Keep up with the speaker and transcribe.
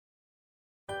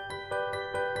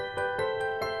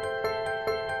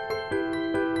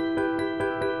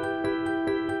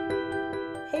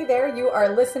there, you are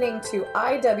listening to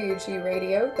IWG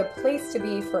Radio, the place to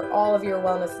be for all of your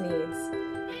wellness needs.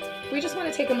 We just want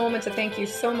to take a moment to thank you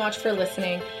so much for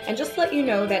listening and just let you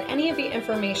know that any of the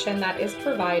information that is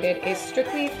provided is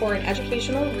strictly for an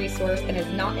educational resource and is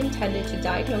not intended to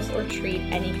diagnose or treat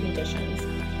any conditions.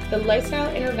 The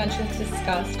lifestyle interventions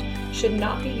discussed should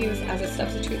not be used as a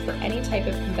substitute for any type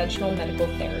of conventional medical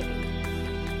therapy.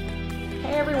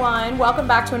 Hey everyone, welcome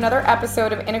back to another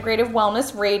episode of Integrative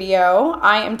Wellness Radio.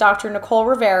 I am Dr. Nicole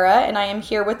Rivera and I am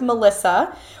here with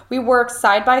Melissa. We work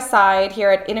side by side here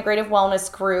at Integrative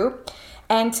Wellness Group.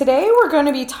 And today we're going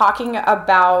to be talking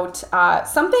about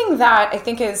something that I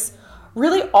think is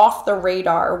really off the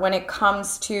radar when it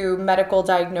comes to medical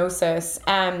diagnosis.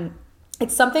 And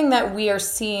it's something that we are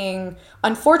seeing,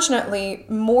 unfortunately,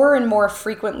 more and more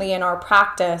frequently in our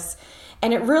practice.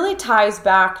 And it really ties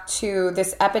back to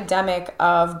this epidemic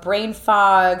of brain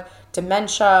fog,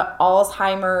 dementia,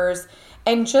 Alzheimer's,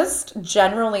 and just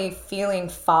generally feeling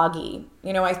foggy.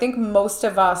 You know, I think most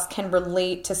of us can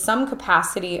relate to some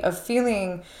capacity of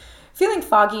feeling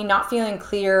foggy, not feeling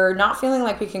clear, not feeling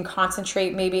like we can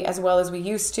concentrate maybe as well as we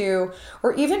used to,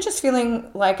 or even just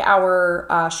feeling like our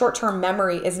short-term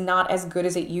memory is not as good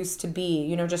as it used to be.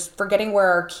 You know, just forgetting where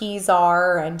our keys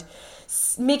are and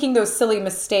making those silly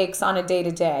mistakes on a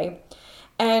day-to-day.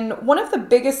 And one of the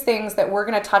biggest things that we're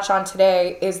going to touch on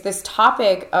today is this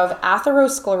topic of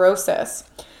atherosclerosis.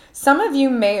 Some of you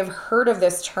may have heard of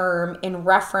this term in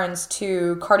reference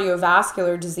to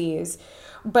cardiovascular disease,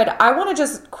 but I want to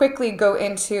just quickly go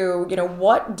into,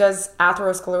 what does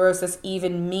atherosclerosis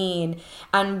even mean?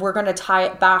 And we're going to tie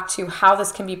it back to how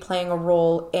this can be playing a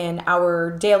role in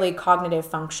our daily cognitive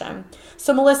function.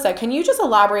 So Melissa, can you just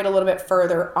elaborate a little bit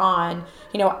further on,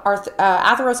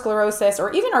 atherosclerosis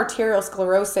or even arterial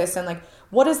sclerosis and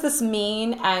what does this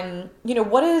mean? And,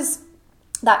 what does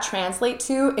that translate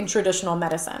to in traditional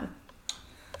medicine?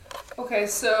 Okay,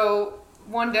 so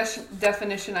one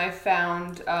definition I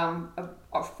found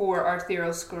for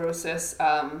arteriosclerosis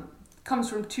comes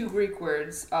from two Greek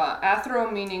words, athero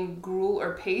meaning gruel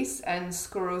or pace, and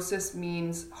sclerosis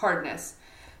means hardness.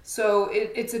 So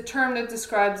it's a term that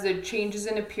describes the changes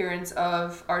in appearance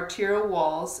of arterial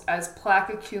walls as plaque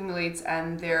accumulates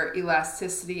and their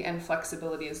elasticity and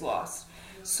flexibility is lost.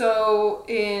 So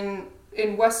in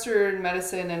Western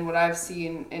medicine and what I've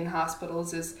seen in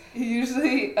hospitals is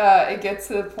usually it gets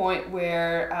to the point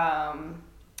where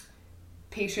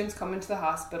patients come into the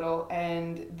hospital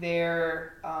and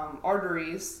their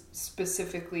arteries,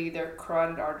 specifically their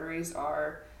carotid arteries,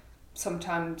 are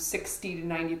sometimes 60 to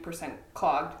 90%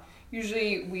 clogged.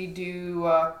 Usually we do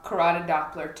a carotid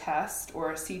Doppler test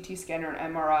or a CT scan or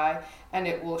an MRI, and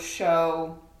it will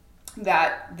show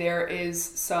that there is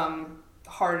some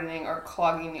hardening or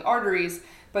clogging the arteries,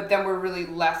 but then we're really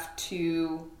left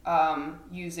to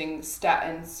using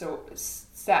statin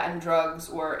drugs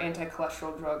or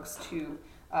anti-cholesterol drugs to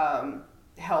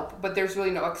help, but there's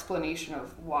really no explanation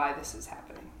of why this is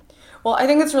happening. Well, I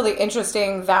think it's really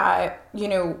interesting that,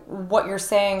 what you're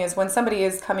saying is when somebody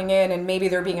is coming in and maybe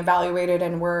they're being evaluated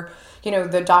and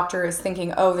the doctor is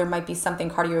thinking, oh, there might be something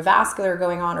cardiovascular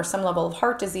going on or some level of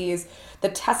heart disease, the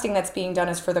testing that's being done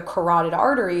is for the carotid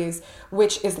arteries,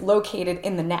 which is located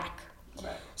in the neck.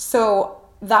 Right. So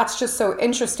that's just so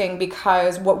interesting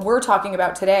because what we're talking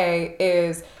about today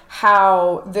is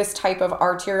how this type of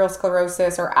arterial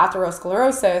sclerosis or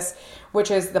atherosclerosis, which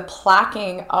is the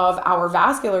plaquing of our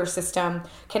vascular system,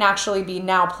 can actually be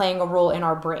now playing a role in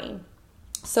our brain.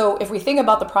 So if we think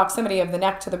about the proximity of the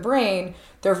neck to the brain,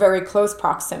 they're very close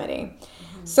proximity.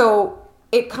 Mm-hmm. So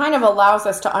it kind of allows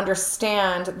us to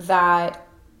understand that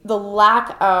the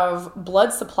lack of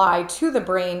blood supply to the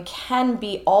brain can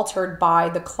be altered by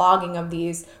the clogging of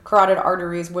these carotid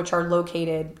arteries, which are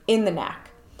located in the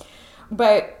neck.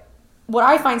 But what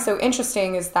I find so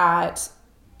interesting is that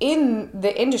in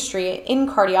the industry, in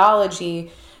cardiology,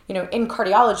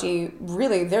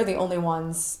 really, they're the only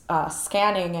ones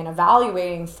scanning and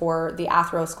evaluating for the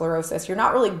atherosclerosis. You're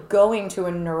not really going to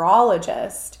a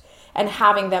neurologist and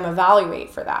having them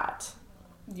evaluate for that.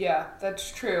 Yeah,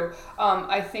 that's true.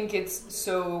 I think it's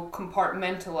so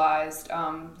compartmentalized,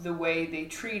 the way they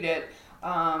treat it,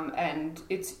 and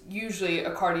it's usually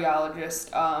a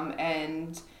cardiologist,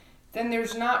 and then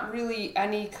there's not really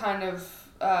any kind of,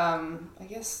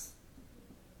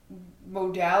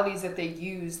 modalities that they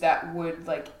use that would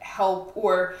help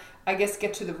or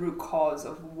get to the root cause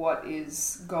of what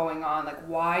is going on.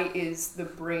 Why is the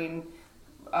brain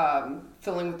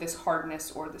filling with this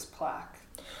hardness or this plaque?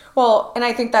 Well, and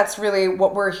I think that's really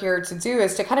what we're here to do,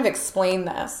 is to kind of explain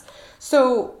this.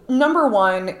 So number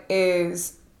one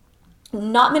is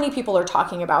not many people are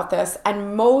talking about this,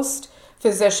 and most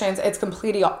physicians, it's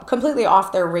completely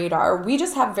off their radar. We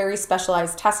just have very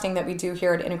specialized testing that we do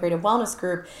here at Integrative Wellness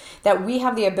Group, that we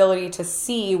have the ability to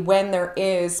see when there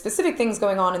is specific things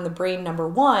going on in the brain, number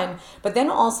one, but then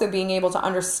also being able to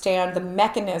understand the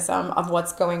mechanism of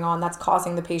what's going on that's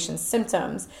causing the patient's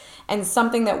symptoms. And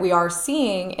something that we are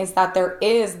seeing is that there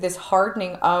is this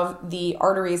hardening of the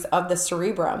arteries of the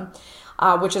cerebrum,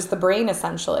 which is the brain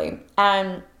essentially.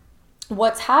 And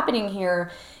what's happening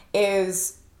here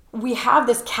is we have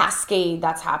this cascade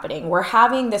that's happening. We're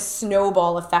having this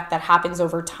snowball effect that happens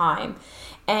over time.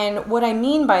 And what I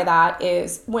mean by that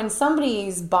is when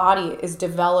somebody's body is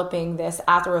developing this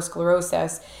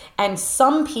atherosclerosis, and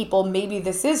some people, maybe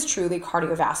this is truly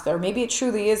cardiovascular, maybe it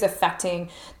truly is affecting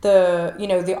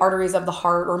the arteries of the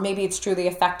heart, or maybe it's truly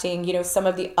affecting, some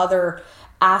of the other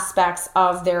aspects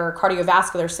of their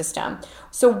cardiovascular system.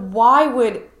 So why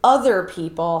would other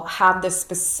people have this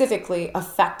specifically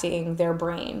affecting their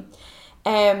brain?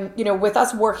 And, with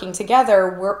us working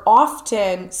together, we're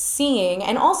often seeing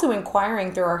and also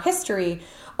inquiring through our history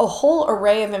a whole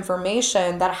array of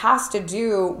information that has to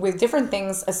do with different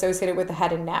things associated with the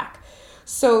head and neck.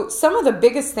 So some of the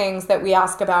biggest things that we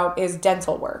ask about is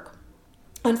dental work.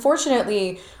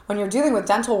 Unfortunately, when you're dealing with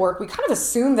dental work, we kind of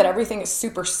assume that everything is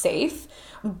super safe.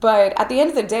 But at the end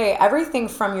of the day, everything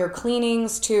from your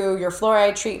cleanings to your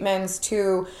fluoride treatments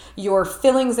to your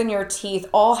fillings in your teeth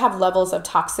all have levels of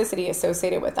toxicity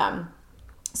associated with them.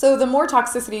 So the more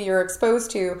toxicity you're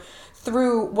exposed to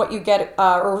through what you get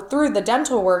or through the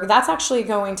dental work, that's actually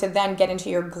going to then get into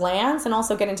your glands and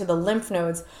also get into the lymph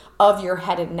nodes of your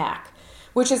head and neck,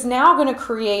 which is now going to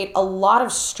create a lot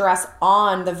of stress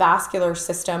on the vascular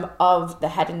system of the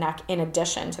head and neck in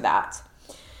addition to that.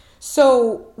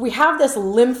 So we have this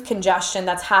lymph congestion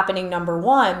that's happening, number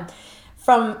one,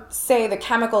 from, say, the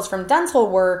chemicals from dental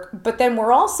work, but then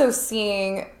we're also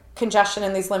seeing congestion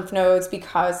in these lymph nodes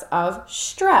because of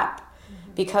strep,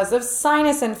 because of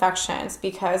sinus infections,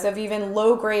 because of even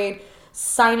low-grade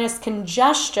sinus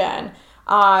congestion.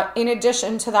 In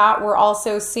addition to that, we're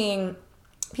also seeing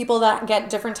people that get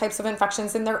different types of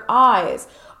infections in their eyes.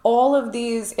 All of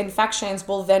these infections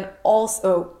will then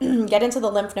also get into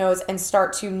the lymph nodes and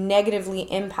start to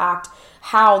negatively impact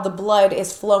how the blood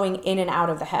is flowing in and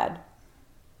out of the head.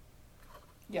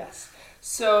 Yes.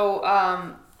 So,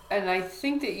 and I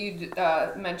think that you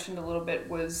mentioned a little bit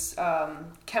was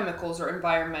chemicals or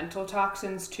environmental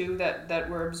toxins too that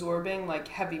we're absorbing, like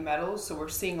heavy metals. So we're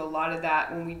seeing a lot of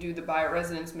that when we do the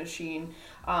bioresonance machine.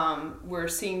 We're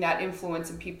seeing that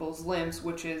influence in people's limbs,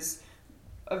 which is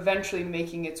eventually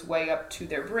making its way up to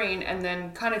their brain. And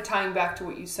then kind of tying back to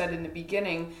what you said in the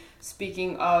beginning,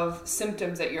 speaking of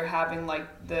symptoms that you're having,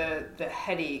 like the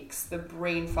headaches, the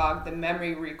brain fog, the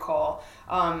memory recall,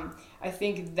 I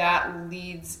think that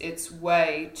leads its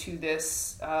way to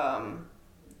this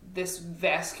this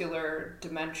vascular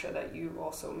dementia that you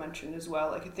also mentioned as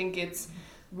well. Like I think it's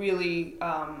really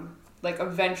like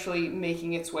eventually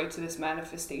making its way to this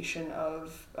manifestation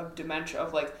of dementia,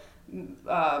 of like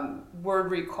word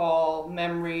recall,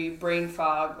 memory, brain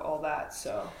fog, all that.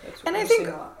 So that's what and I think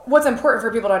what's important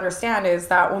for people to understand is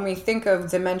that when we think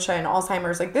of dementia and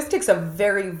Alzheimer's, like this takes a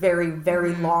very, very,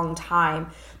 very long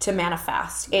time to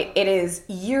manifest. It is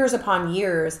years upon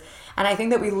years. And I think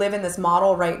that we live in this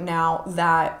model right now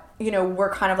that,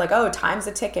 we're kind of like, oh, time's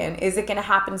a ticking. Is it going to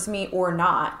happen to me or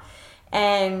not?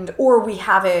 Or we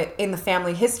have it in the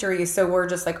family history, so we're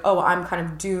just like, oh, I'm kind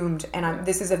of doomed, and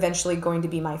this is eventually going to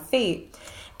be my fate.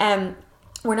 And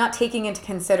we're not taking into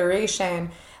consideration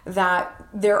that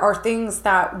there are things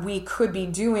that we could be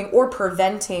doing or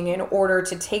preventing in order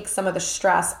to take some of the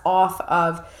stress off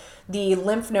of the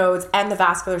lymph nodes and the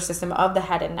vascular system of the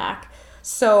head and neck.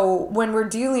 So when we're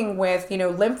dealing with,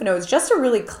 lymph nodes, just to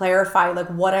really clarify like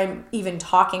what I'm even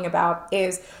talking about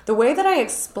is the way that I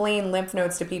explain lymph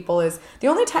nodes to people is the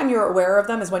only time you're aware of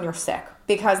them is when you're sick,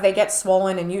 because they get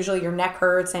swollen and usually your neck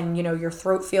hurts and, your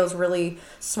throat feels really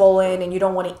swollen and you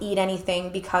don't want to eat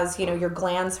anything because, your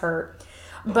glands hurt.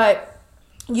 But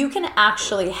you can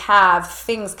actually have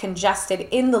things congested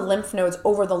in the lymph nodes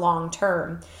over the long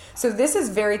term. So this is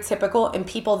very typical in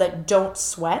people that don't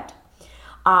sweat.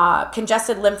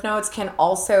 Congested lymph nodes can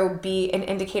also be an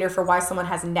indicator for why someone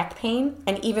has neck pain.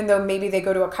 And even though maybe they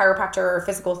go to a chiropractor or a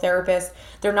physical therapist,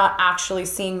 they're not actually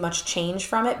seeing much change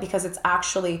from it because it's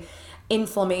actually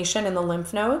inflammation in the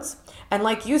lymph nodes. And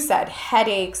like you said,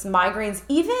 headaches, migraines,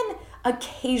 even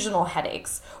occasional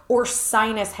headaches or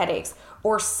sinus headaches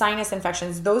or sinus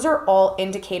infections, those are all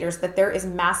indicators that there is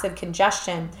massive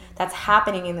congestion that's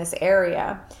happening in this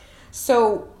area.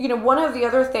 So, one of the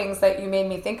other things that you made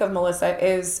me think of, Melissa,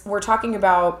 is we're talking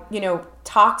about,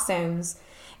 toxins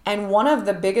And one of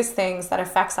the biggest things that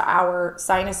affects our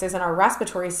sinuses and our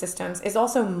respiratory systems is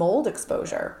also mold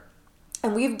exposure.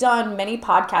 And we've done many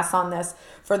podcasts on this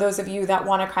for those of you that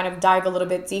want to kind of dive a little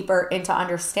bit deeper into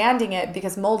understanding it,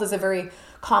 because mold is a very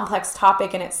complex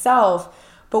topic in itself.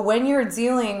 But when you're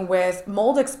dealing with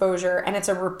mold exposure and it's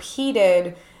a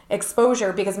repeated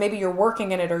exposure because maybe you're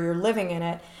working in it or you're living in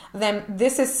it, then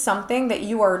this is something that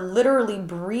you are literally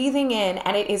breathing in,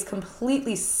 and it is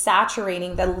completely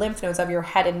saturating the lymph nodes of your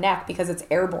head and neck because it's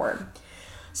airborne.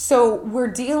 So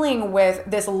we're dealing with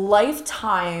this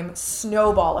lifetime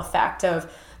snowball effect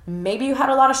of maybe you had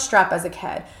a lot of strep as a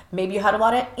kid, maybe you had a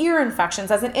lot of ear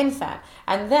infections as an infant,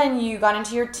 and then you got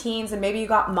into your teens and maybe you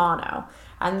got mono.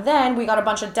 And then we got a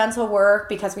bunch of dental work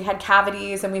because we had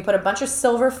cavities and we put a bunch of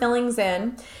silver fillings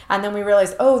in, and then we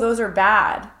realized, oh, those are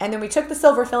bad. And then we took the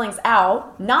silver fillings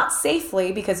out, not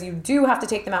safely because you do have to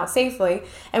take them out safely,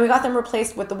 and we got them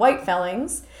replaced with the white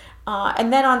fillings.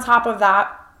 And then on top of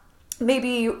that,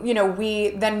 maybe, we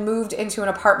then moved into an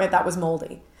apartment that was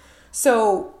moldy.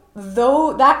 So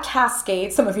though that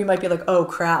cascade, some of you might be like, oh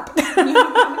crap. But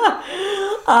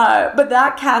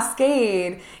that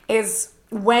cascade is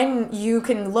when you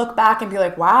can look back and be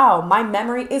like, wow, my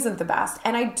memory isn't the best.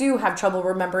 And I do have trouble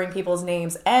remembering people's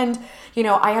names. And,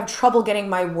 I have trouble getting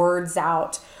my words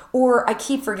out, or I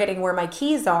keep forgetting where my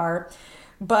keys are.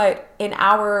 But in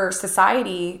our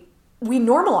society, we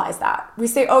normalize that. We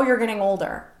say, oh, you're getting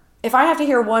older. If I have to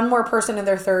hear one more person in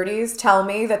their 30s tell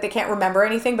me that they can't remember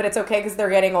anything, but it's okay because they're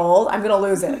getting old, I'm going to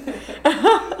lose it.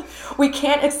 We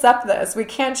can't accept this. We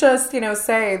can't just,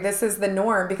 say this is the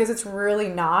norm, because it's really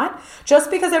not. Just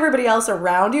because everybody else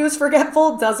around you is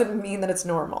forgetful doesn't mean that it's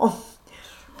normal.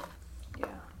 Yeah.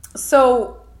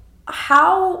 So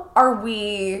how are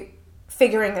we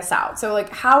figuring this out? So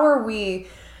how are we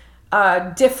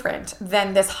different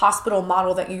than this hospital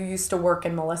model that you used to work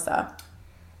in, Melissa?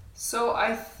 So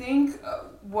I think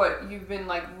what you've been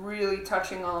really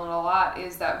touching on a lot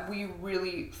is that we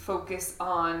really focus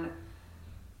on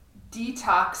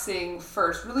detoxing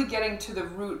first, really getting to the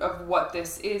root of what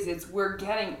this is. We're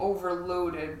getting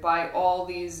overloaded by all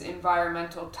these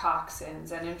environmental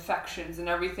toxins and infections and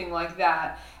everything like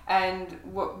that. And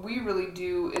what we really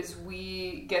do is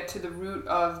we get to the root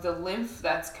of the lymph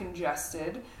that's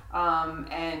congested,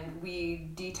 and we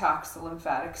detox the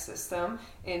lymphatic system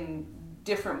in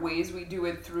different ways. We do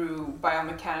it through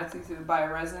biomechanically through the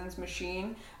bioresonance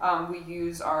machine. We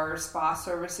use our spa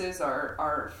services,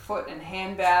 our foot and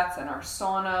hand baths, and our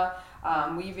sauna.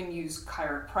 We even use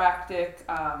chiropractic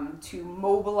to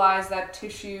mobilize that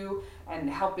tissue and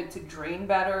help it to drain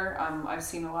better. I've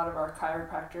seen a lot of our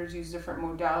chiropractors use different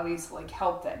modalities to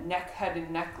help that head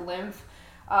and neck lymph.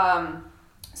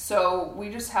 So we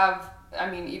just have,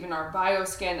 even our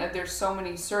bioscan, there's so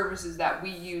many services that we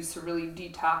use to really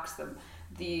detox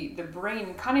the brain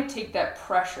and kind of take that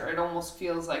pressure. It almost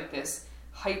feels like this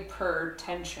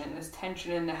hypertension, this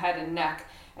tension in the head and neck,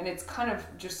 and it's kind of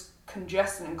just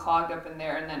congested and clogged up in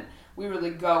there. And then we really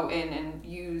go in and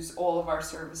use all of our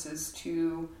services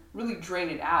to really drain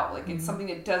it out. It's something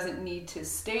that doesn't need to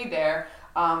stay there.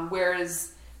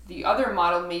 Whereas the other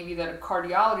model maybe that a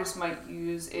cardiologist might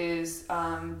use is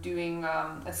doing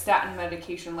a statin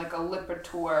medication like a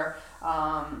Lipitor,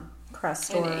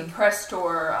 Crestor,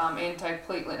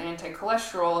 antiplatelet,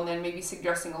 anti-cholesterol, and then maybe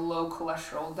suggesting a low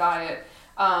cholesterol diet,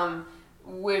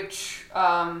 which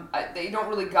they don't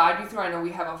really guide you through. I know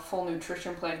we have a full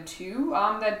nutrition plan too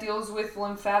that deals with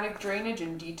lymphatic drainage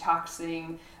and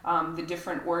detoxing the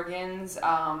different organs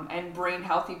and brain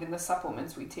health, even the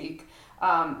supplements we take.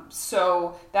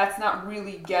 So that's not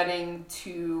really getting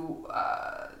to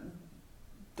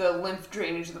the lymph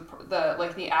drainage,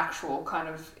 the actual kind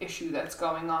of issue that's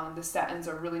going on. The statins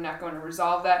are really not going to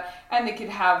resolve that, and they could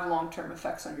have long-term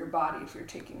effects on your body if you're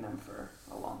taking them for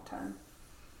a long time.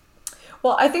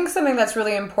 Well, I think something that's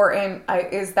really important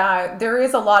is that there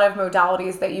is a lot of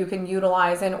modalities that you can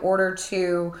utilize in order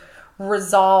to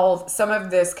resolve some of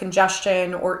this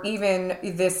congestion or even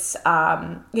this,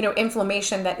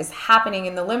 inflammation that is happening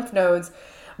in the lymph nodes.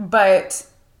 But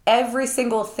every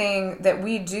single thing that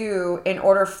we do in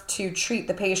order to treat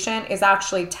the patient is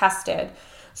actually tested.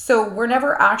 So we're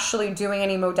never actually doing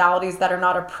any modalities that are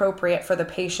not appropriate for the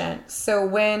patient. So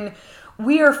when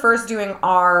we are first doing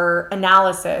our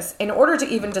analysis, in order to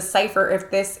even decipher if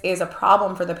this is a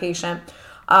problem for the patient,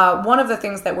 one of the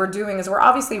things that we're doing is we're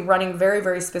obviously running very,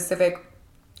 very specific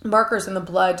markers in the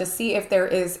blood to see if there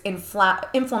is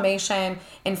inflammation,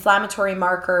 inflammatory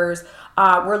markers.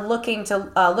 We're looking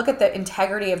to look at the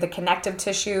integrity of the connective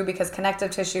tissue, because connective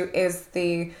tissue is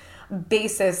the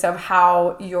basis of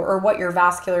how what your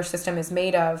vascular system is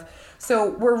made of.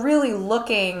 So we're really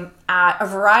looking at a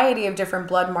variety of different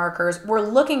blood markers. We're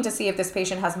looking to see if this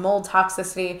patient has mold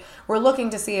toxicity. We're looking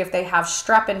to see if they have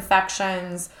strep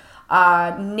infections,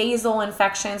 nasal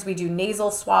infections. We do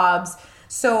nasal swabs.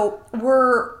 So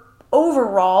we're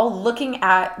overall looking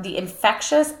at the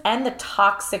infectious and the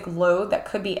toxic load that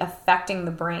could be affecting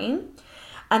the brain.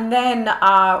 And then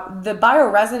the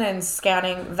bioresonance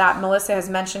scanning that Melissa has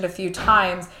mentioned a few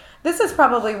times, this is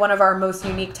probably one of our most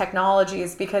unique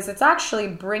technologies because it's actually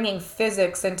bringing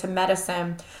physics into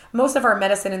medicine. Most of our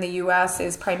medicine in the US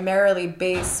is primarily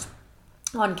based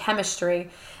on chemistry.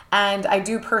 And I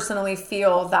do personally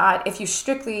feel that if you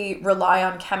strictly rely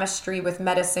on chemistry with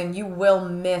medicine, you'll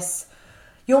miss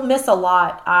a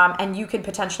lot, and you could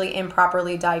potentially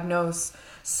improperly diagnose.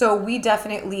 So we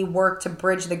definitely work to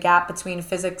bridge the gap between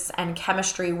physics and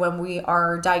chemistry when we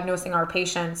are diagnosing our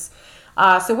patients.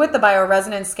 So with the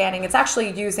bioresonance scanning, it's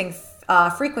actually using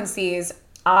frequencies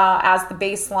as the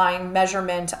baseline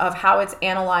measurement of how it's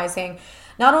analyzing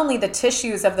not only the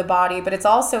tissues of the body, but it's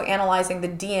also analyzing the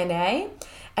DNA,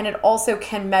 and it also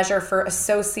can measure for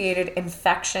associated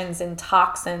infections and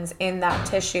toxins in that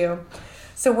tissue.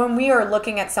 So when we are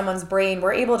looking at someone's brain,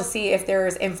 we're able to see if there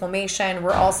is inflammation.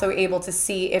 We're also able to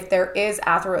see if there is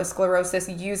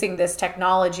atherosclerosis using this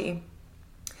technology.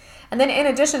 And then in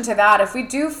addition to that, if we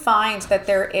do find that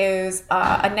there is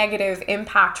a negative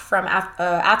impact from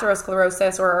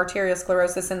atherosclerosis or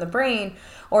arteriosclerosis in the brain,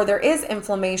 or there is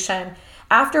inflammation,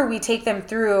 after we take them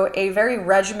through a very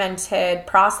regimented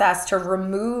process to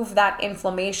remove that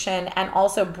inflammation and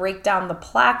also break down the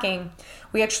plaquing,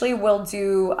 we actually will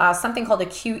do something called a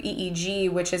QEEG,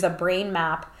 which is a brain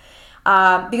map.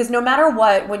 Because no matter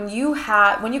what, when you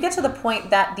get to the point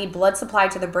that the blood supply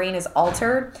to the brain is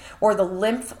altered or the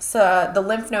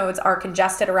lymph nodes are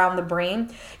congested around the brain,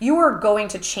 you are going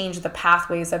to change the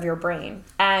pathways of your brain.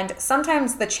 And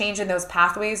sometimes the change in those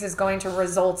pathways is going to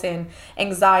result in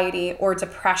anxiety or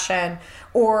depression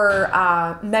or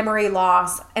memory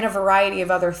loss and a variety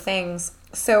of other things.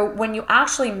 So when you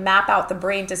actually map out the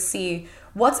brain to see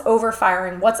what's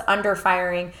overfiring, what's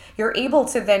underfiring, you're able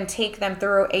to then take them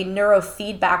through a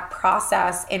neurofeedback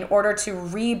process in order to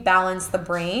rebalance the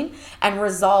brain and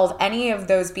resolve any of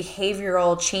those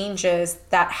behavioral changes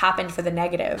that happened for the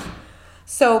negative.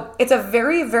 So it's a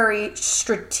very, very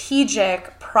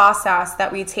strategic process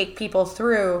that we take people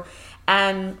through.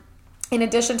 And in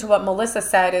addition to what Melissa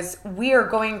said, is we are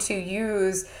going to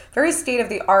use very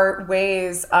state-of-the-art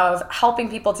ways of helping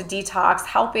people to detox,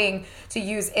 helping to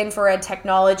use infrared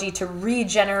technology to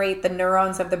regenerate the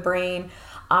neurons of the brain,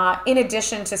 in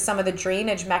addition to some of the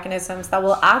drainage mechanisms that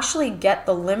will actually get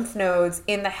the lymph nodes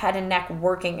in the head and neck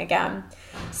working again.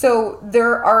 So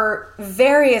there are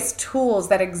various tools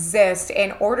that exist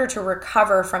in order to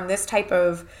recover from this type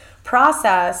of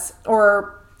process,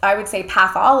 or I would say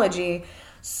pathology.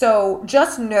 So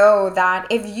just know that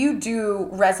if you do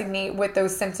resonate with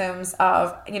those symptoms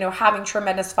of, having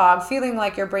tremendous fog, feeling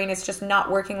like your brain is just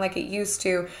not working like it used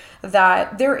to,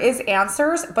 that there is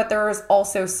answers, but there is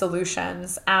also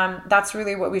solutions. That's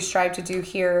really what we strive to do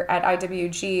here at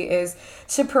IWG, is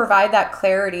to provide that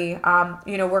clarity.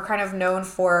 We're kind of known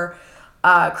for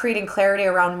creating clarity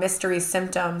around mystery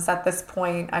symptoms at this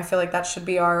point. I feel like that should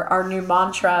be our new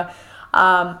mantra.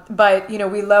 But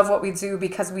we love what we do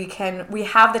because we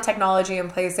have the technology in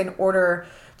place in order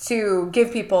to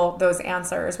give people those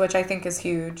answers, which I think is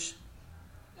huge.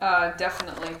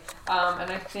 Definitely.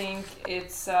 And I think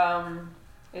it's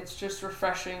just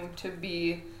refreshing to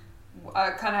be,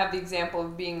 kind of have the example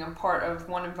of being a part of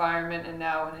one environment and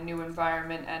now in a new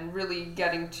environment, and really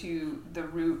getting to the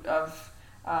root of,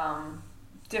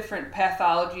 different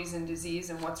pathologies and disease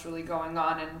and what's really going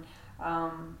on. And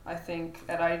I think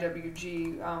at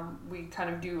IWG, we kind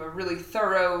of do a really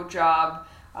thorough job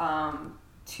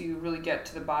to really get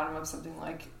to the bottom of something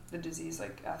like the disease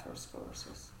like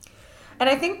atherosclerosis. And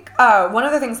I think one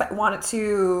of the things I wanted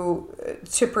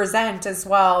to present as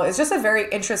well is just a very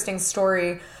interesting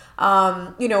story.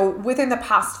 Within the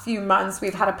past few months,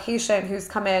 we've had a patient who's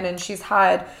come in and she's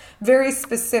had very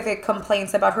specific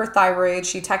complaints about her thyroid.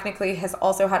 She technically has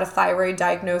also had a thyroid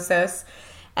diagnosis.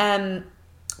 And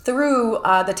through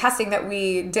the testing that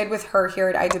we did with her here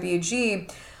at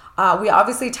IWG, we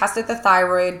obviously tested the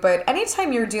thyroid, but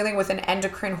anytime you're dealing with an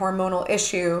endocrine hormonal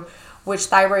issue, which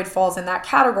thyroid falls in that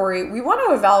category, we want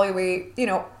to evaluate,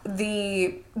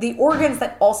 the organs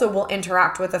that also will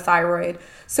interact with the thyroid.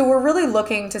 So we're really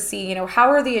looking to see, how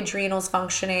are the adrenals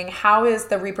functioning? How is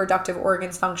the reproductive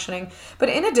organs functioning? But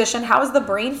in addition, how is the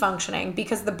brain functioning?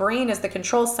 Because the brain is the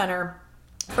control center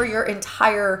for your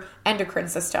entire endocrine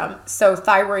system, so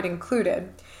thyroid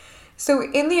included. So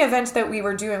in the event that we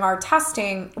were doing our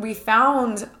testing, we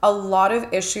found a lot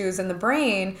of issues in the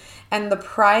brain, and the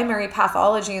primary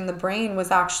pathology in the brain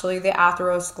was actually the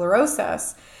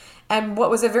atherosclerosis. And what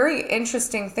was a very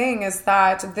interesting thing is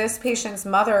that this patient's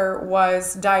mother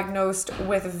was diagnosed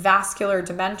with vascular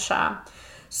dementia.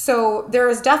 So there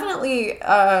is definitely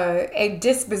a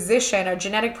disposition, a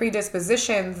genetic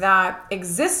predisposition that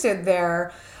existed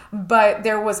there, but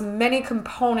there was many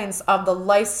components of the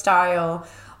lifestyle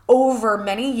over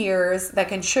many years that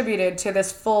contributed to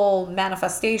this full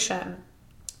manifestation.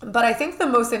 But I think the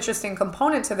most interesting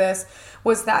component to this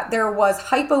was that there was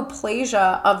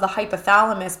hypoplasia of the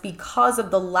hypothalamus because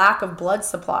of the lack of blood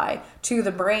supply to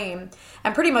the brain.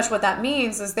 And pretty much what that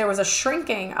means is there was a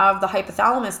shrinking of the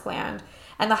hypothalamus gland.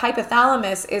 And the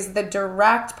hypothalamus is the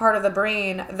direct part of the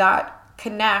brain that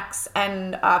connects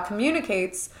and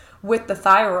communicates with the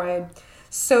thyroid.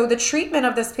 So the treatment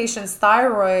of this patient's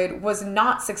thyroid was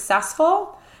not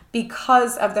successful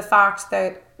because of the fact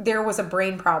that there was a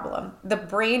brain problem. The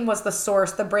brain was the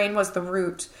source, the brain was the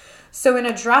root. So in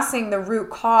addressing the root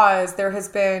cause, there has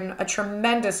been a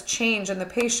tremendous change in the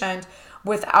patient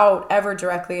without ever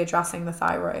directly addressing the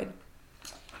thyroid.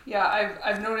 Yeah,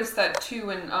 I've noticed that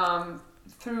too, and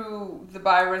through the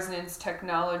bioresonance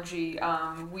technology,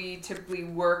 we typically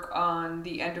work on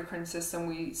the endocrine system.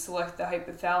 We select the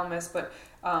hypothalamus, but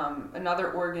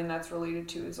another organ that's related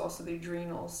to is also the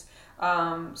adrenals.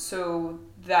 So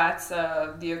that's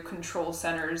the control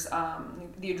centers.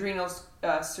 The adrenals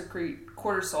secrete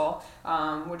cortisol,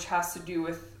 which has to do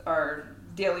with our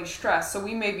daily stress. So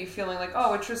we may be feeling like,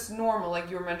 oh, it's just normal,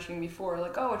 like you were mentioning before,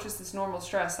 like, oh, it's just this normal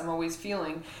stress I'm always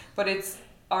feeling, but it's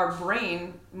our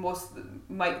brain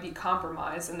might be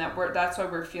compromised, and that's why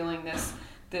we're feeling this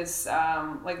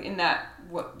like in that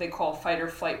what they call fight or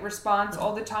flight response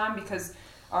all the time, because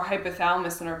our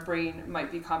hypothalamus and our brain might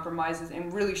be compromised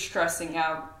and really stressing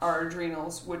out our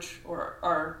adrenals, which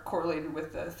are correlated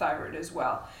with the thyroid as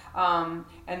well.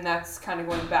 And that's kind of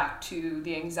going back to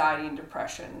the anxiety and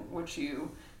depression, which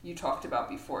you talked about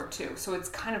before too. So it's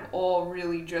kind of all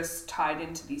really just tied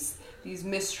into these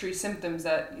mystery symptoms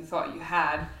that you thought you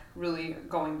had, really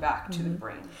going back to the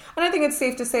brain. And I think it's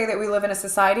safe to say that we live in a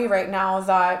society right now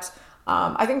that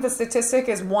I think the statistic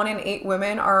is 1 in 8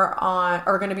 women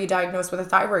are going to be diagnosed with a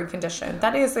thyroid condition.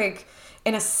 That is like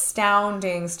an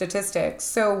astounding statistic.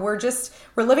 So we're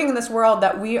living in this world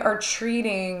that we're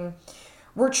treating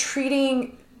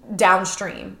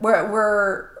downstream.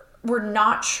 We're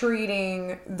not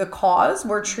treating the cause,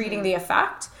 we're treating the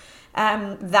effect.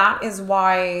 And that is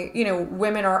why,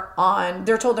 women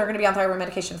they're told they're going to be on thyroid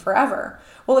medication forever.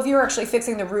 Well, if you're actually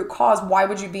fixing the root cause, why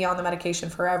would you be on the medication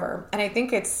forever? And I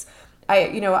think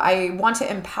I want to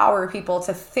empower people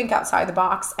to think outside the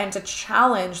box and to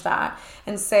challenge that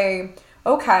and say,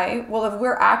 okay, well, if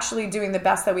we're actually doing the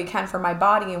best that we can for my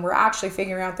body and we're actually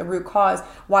figuring out the root cause,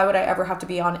 why would I ever have to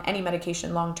be on any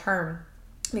medication long term?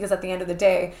 Because at the end of the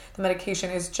day, the medication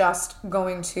is just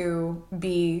going to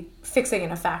be fixing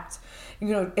an effect.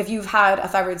 If you've had a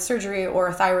thyroid surgery or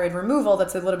a thyroid removal,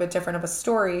 that's a little bit different of a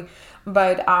story.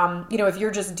 But, if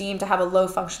you're just deemed to have a low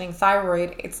functioning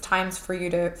thyroid, it's time for you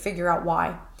to figure out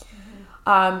why.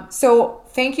 So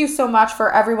thank you so much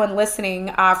for everyone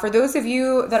listening. For those of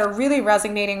you that are really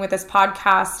resonating with this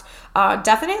podcast,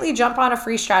 definitely jump on a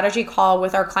free strategy call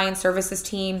with our client services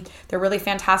team. They're really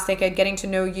fantastic at getting to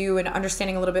know you and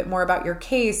understanding a little bit more about your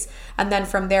case. And then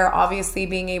from there, obviously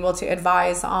being able to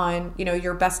advise on,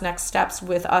 your best next steps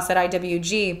with us at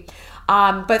IWG.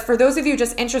 But for those of you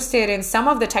just interested in some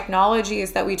of the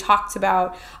technologies that we talked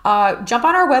about, jump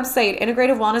on our website,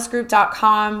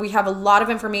 integrativewellnessgroup.com. We have a lot of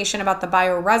information about the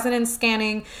bioresonance scanning.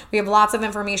 We have lots of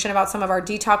information about some of our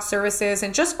detox services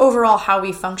and just overall how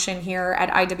we function here at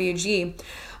IWG.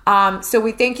 So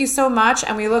we thank you so much,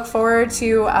 and we look forward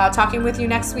to talking with you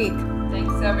next week.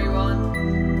 Thanks, everyone.